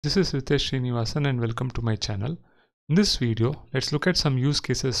This is Ritesh Srinivasan and welcome to my channel. In this video, let's look at some use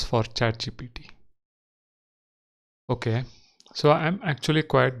cases for ChatGPT. Okay, so I'm actually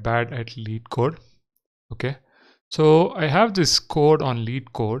quite bad at LeetCode. Okay, so I have this code on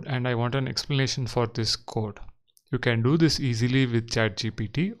LeetCode and I want an explanation for this code. You can do this easily with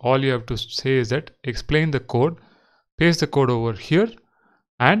ChatGPT. All you have to say is that explain the code, paste the code over here,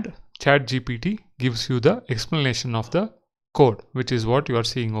 and ChatGPT gives you the explanation of the code, which is what you are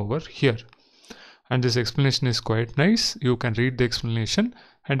seeing over here. And this explanation is quite nice. You can read the explanation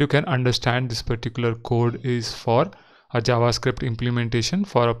and you can understand this particular code is for a JavaScript implementation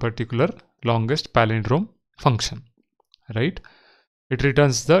for a particular longest palindrome function, right? It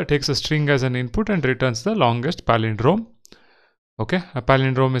takes a string as an input and returns the longest palindrome. Okay, a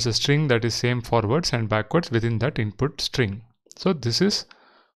palindrome is a string that is same forwards and backwards within that input string. So this is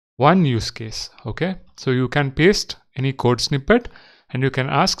one use case. Okay, so you can paste any code snippet and you can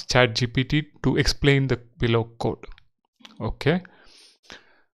ask ChatGPT to explain the below code. Okay,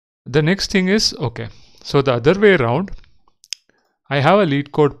 the next thing is, okay, so the other way around, I have a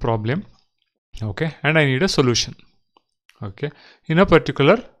LeetCode problem, okay, and I need a solution, okay, in a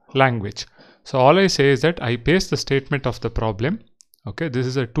particular language. So all I say is that I paste the statement of the problem. Okay, this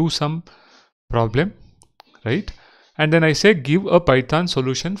is a two-sum problem, right? And then I say give a Python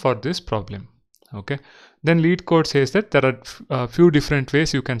solution for this problem. Okay, then LeetCode says that there are a few different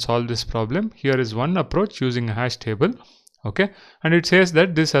ways you can solve this problem. Here is one approach using a hash table. Okay, and it says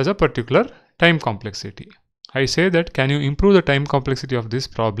that this has a particular time complexity. I say that can you improve the time complexity of this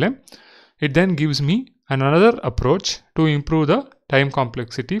problem? It then gives me another approach to improve the time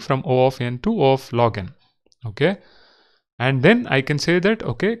complexity from O of n to O of log n. Okay, and then I can say that,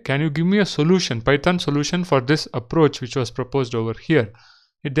 okay, can you give me a solution, Python solution for this approach which was proposed over here?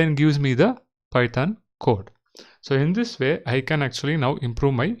 It then gives me the Python code. So in this way, I can actually now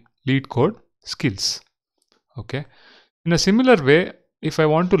improve my LeetCode skills. Okay. In a similar way, if I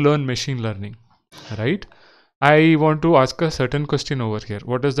want to learn machine learning, right, I want to ask a certain question over here.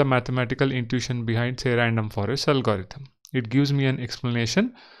 What is the mathematical intuition behind, say, random forest algorithm? It gives me an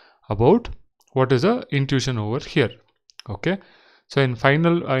explanation about what is the intuition over here. Okay, so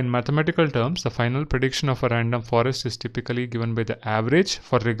in mathematical terms, the final prediction of a random forest is typically given by the average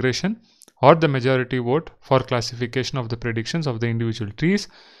for regression or the majority vote for classification of the predictions of the individual trees.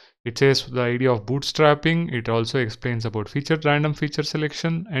 It says the idea of bootstrapping. It also explains about random feature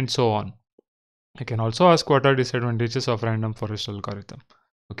selection and so on. I can also ask what are disadvantages of random forest algorithm.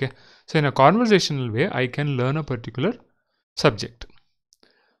 Okay, so in a conversational way, I can learn a particular subject.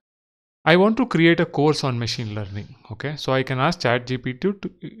 I want to create a course on machine learning. Okay, so I can ask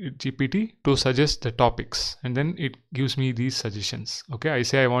ChatGPT to suggest the topics and then it gives me these suggestions. Okay, I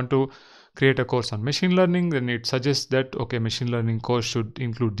say I want to create a course on machine learning, then it suggests that, okay, machine learning course should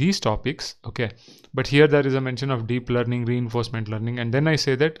include these topics. Okay, but here there is a mention of deep learning, reinforcement learning, and then I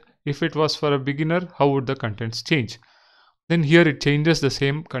say that if it was for a beginner, how would the contents change? Then here it changes the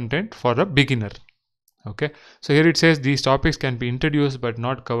same content for a beginner. Okay, so here it says these topics can be introduced but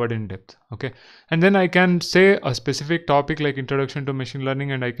not covered in depth. Okay, and then I can say a specific topic like introduction to machine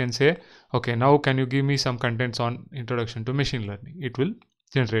learning, and I can say, okay, now can you give me some contents on introduction to machine learning? It will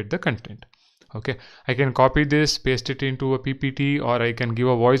generate the content. Okay, I can copy this, paste it into a PPT, or I can give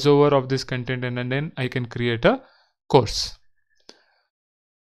a voiceover of this content, and then I can create a course.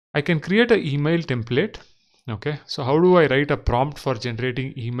 I can create an email template. Okay, so how do I write a prompt for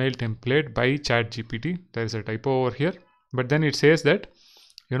generating email template by ChatGPT? There is a typo over here, but then it says that,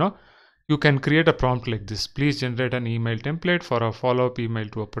 you can create a prompt like this. Please generate an email template for a follow-up email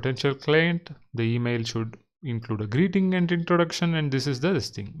to a potential client. The email should include a greeting and introduction, and this is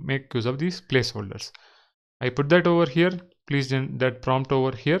this thing. Make use of these placeholders. I put that over here. Please that prompt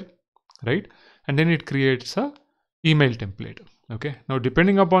over here, right? And then it creates a email template. Okay, now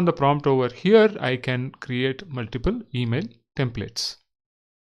depending upon the prompt over here, I can create multiple email templates.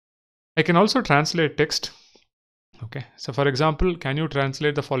 I can also translate text. Okay, so for example, can you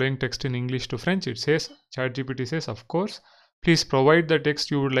translate the following text in English to French? It says, ChatGPT says, of course. Please provide the text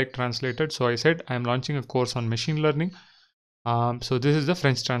you would like translated. So I said, I am launching a course on machine learning. So this is the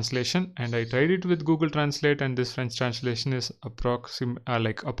French translation, and I tried it with Google Translate, and this French translation is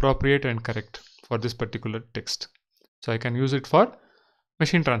appropriate and correct for this particular text. So I can use it for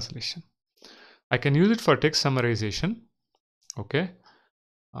machine translation. I can use it for text summarization. Okay.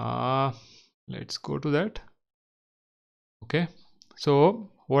 Let's go to that. Okay. So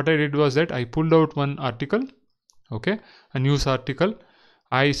what I did was that I pulled out one article. Okay. A news article.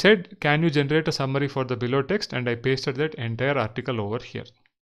 I said, can you generate a summary for the below text? And I pasted that entire article over here.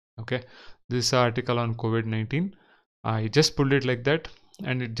 Okay. This article on COVID-19. I just pulled it like that.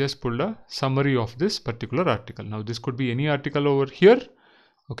 and it just pulled a summary of this particular article. Now this could be any article over here.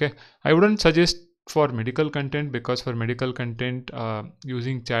 Okay, I wouldn't suggest for medical content, because for medical content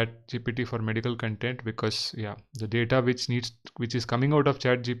using ChatGPT for medical content, because yeah, the data which is coming out of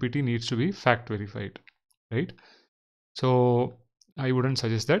ChatGPT needs to be fact verified, right? So I wouldn't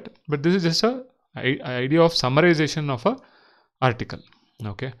suggest that, but this is just a idea of summarization of a article.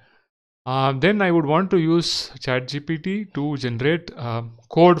 Okay, then I would want to use ChatGPT to generate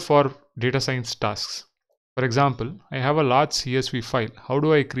code for data science tasks. For example, I have a large CSV file. How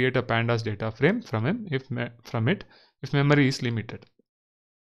do I create a pandas data frame from it if memory is limited?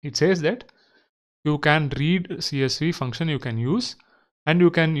 It says that you can read CSV function you can use, and you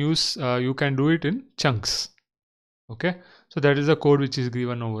can do it in chunks. Okay, so that is the code which is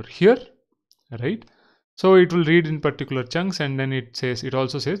given over here, right? So it will read in particular chunks, and then it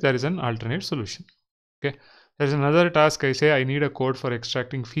also says there is an alternate solution. Okay, there's another task. I say I need a code for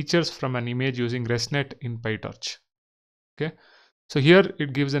extracting features from an image using ResNet in PyTorch. Okay, so here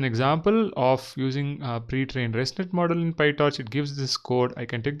it gives an example of using a pre-trained ResNet model in PyTorch. It gives this code. I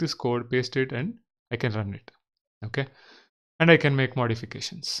can take this code, paste it, and I can run it. Okay, and I can make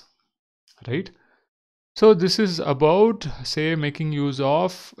modifications, right? So this is about, say, making use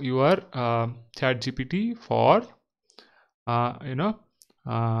of your ChatGPT for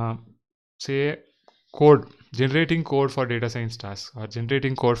say generating code for data science tasks, or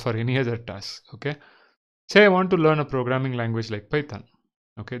generating code for any other tasks. Okay, say I want to learn a programming language like Python.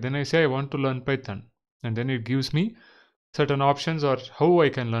 Okay, then I say I want to learn Python, and then it gives me certain options or how I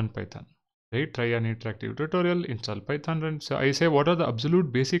can learn Python, right? Try an interactive tutorial, install Python, and so I say what are the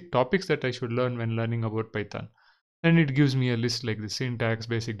absolute basic topics that I should learn when learning about Python, and it gives me a list like the syntax,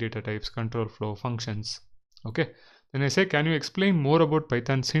 basic data types, control flow, functions. Okay, then I say, can you explain more about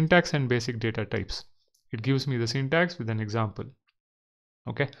Python syntax and basic data types? It gives me the syntax with an example.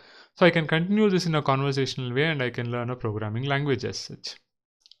 Okay, so I can continue this in a conversational way, and I can learn a programming language as such.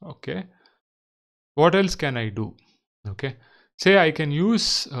 Okay, what else can I do? Okay, say I can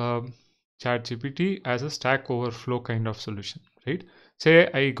use ChatGPT as a Stack Overflow kind of solution, right? Say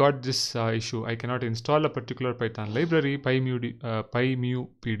I got this issue, I cannot install a particular Python library, PyMu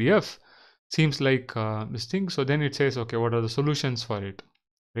PDF seems like this thing. So then it says, okay, what are the solutions for it,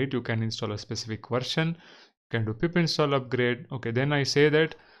 right? You can install a specific version, you can do pip install upgrade. Okay, then I say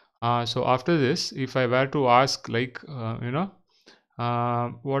that so after this, if I were to ask like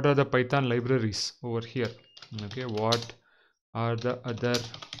what are the Python libraries over here? Okay, what are the other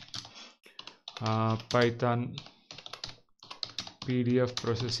Python PDF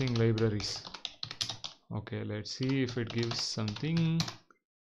processing libraries? Okay, let's see if it gives something.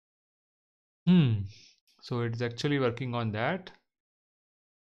 So it's actually working on that.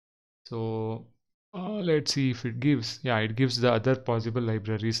 So let's see if it gives. Yeah, it gives the other possible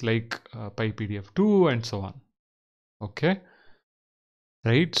libraries like PyPDF2 and so on. Okay,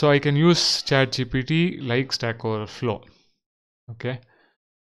 right? So I can use ChatGPT like Stack Overflow. Okay,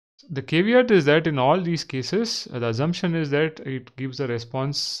 the caveat is that in all these cases, the assumption is that it gives a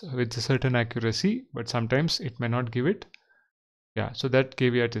response with a certain accuracy, but sometimes it may not give it. Yeah, so that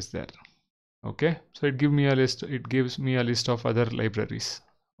caveat is there. Okay, so it gives me a list of other libraries.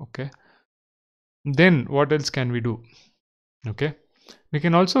 Okay, then what else can we do? Okay, we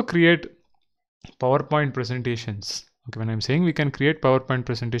can also create PowerPoint presentations. Okay, when I'm saying we can create PowerPoint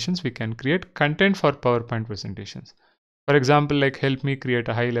presentations, we can create content for PowerPoint presentations. For example, like help me create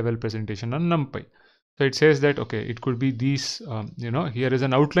a high level presentation on NumPy. So it says that, okay, it could be these, here is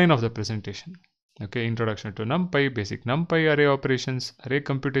an outline of the presentation. Okay, introduction to NumPy, basic NumPy array operations, array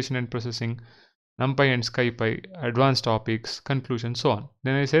computation and processing, NumPy and SciPy, advanced topics, conclusion, so on.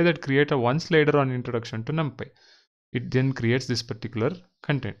 Then I say that create a one slider on introduction to NumPy. It then creates this particular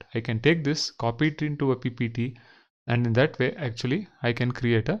content. I can take this, copy it into a PPT, and in that way, actually, I can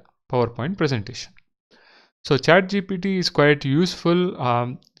create a PowerPoint presentation. So ChatGPT is quite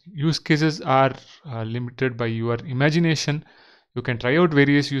useful. Use cases are limited by your imagination. You can try out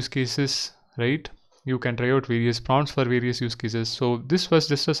various use cases, right? You can try out various prompts for various use cases. So this was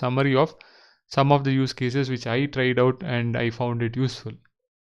just a summary of some of the use cases which I tried out and I found it useful.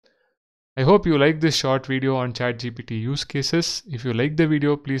 I hope you like this short video on ChatGPT use cases. If you like the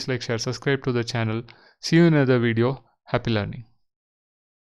video, please like, share, subscribe to the channel. See you in another video. Happy learning.